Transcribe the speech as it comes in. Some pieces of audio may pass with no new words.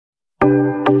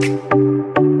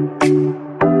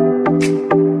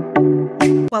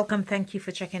Welcome. Thank you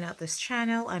for checking out this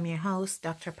channel. I'm your host,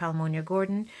 Dr. Palmonia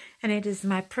Gordon, and it is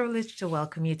my privilege to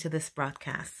welcome you to this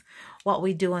broadcast. What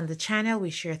we do on the channel,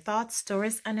 we share thoughts,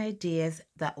 stories, and ideas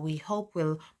that we hope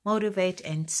will motivate,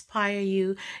 inspire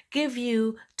you, give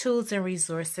you tools and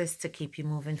resources to keep you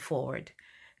moving forward.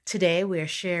 Today, we are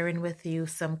sharing with you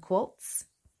some quotes.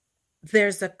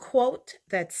 There's a quote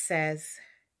that says,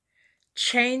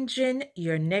 "Changing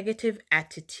your negative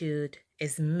attitude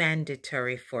is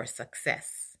mandatory for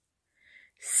success.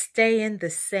 Staying the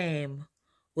same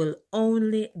will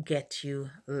only get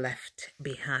you left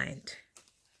behind."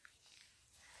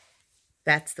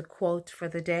 That's the quote for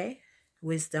the day,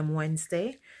 Wisdom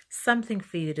Wednesday, something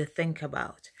for you to think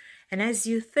about. And as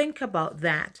you think about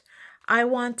that, I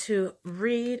want to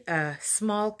read a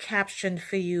small caption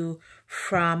for you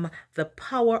from The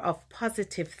Power of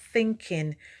Positive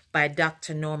Thinking by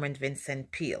Dr. Norman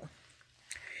Vincent Peale.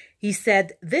 He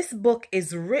said, "This book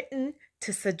is written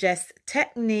to suggest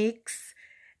techniques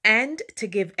and to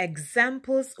give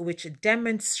examples which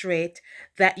demonstrate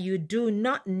that you do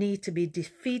not need to be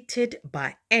defeated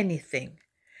by anything,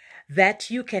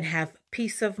 that you can have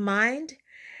peace of mind,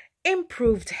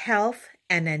 improved health,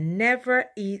 and a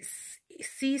never-ceasing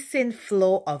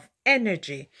flow of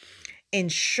energy. In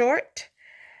short,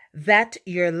 that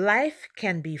your life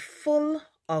can be full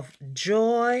of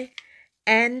joy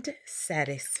and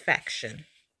satisfaction."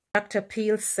 Dr.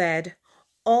 Peale said,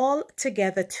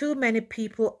 "Altogether, too many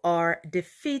people are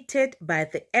defeated by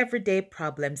the everyday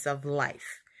problems of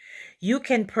life. You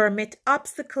can permit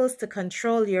obstacles to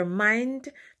control your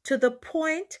mind to the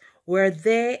point where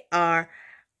they are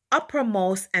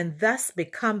uppermost and thus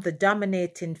become the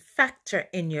dominating factor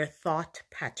in your thought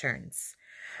patterns.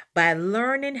 By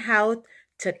learning how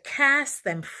to cast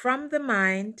them from the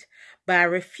mind, by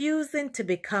refusing to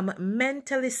become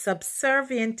mentally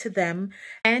subservient to them,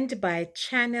 and by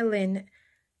channeling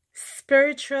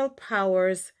spiritual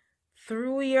powers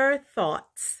through your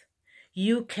thoughts,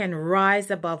 you can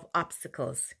rise above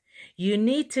obstacles. You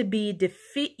need be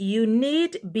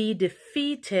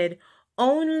defeated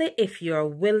only if you're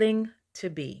willing to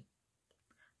be."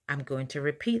 I'm going to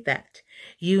repeat that.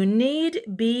 You need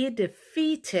be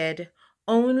defeated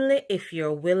only if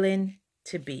you're willing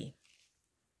to be.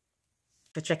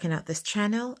 For checking out this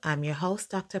channel, I'm your host,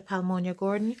 Dr. Palmonia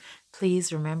Gordon.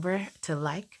 Please remember to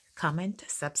like, comment,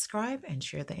 subscribe, and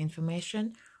share the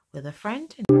information with a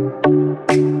friend.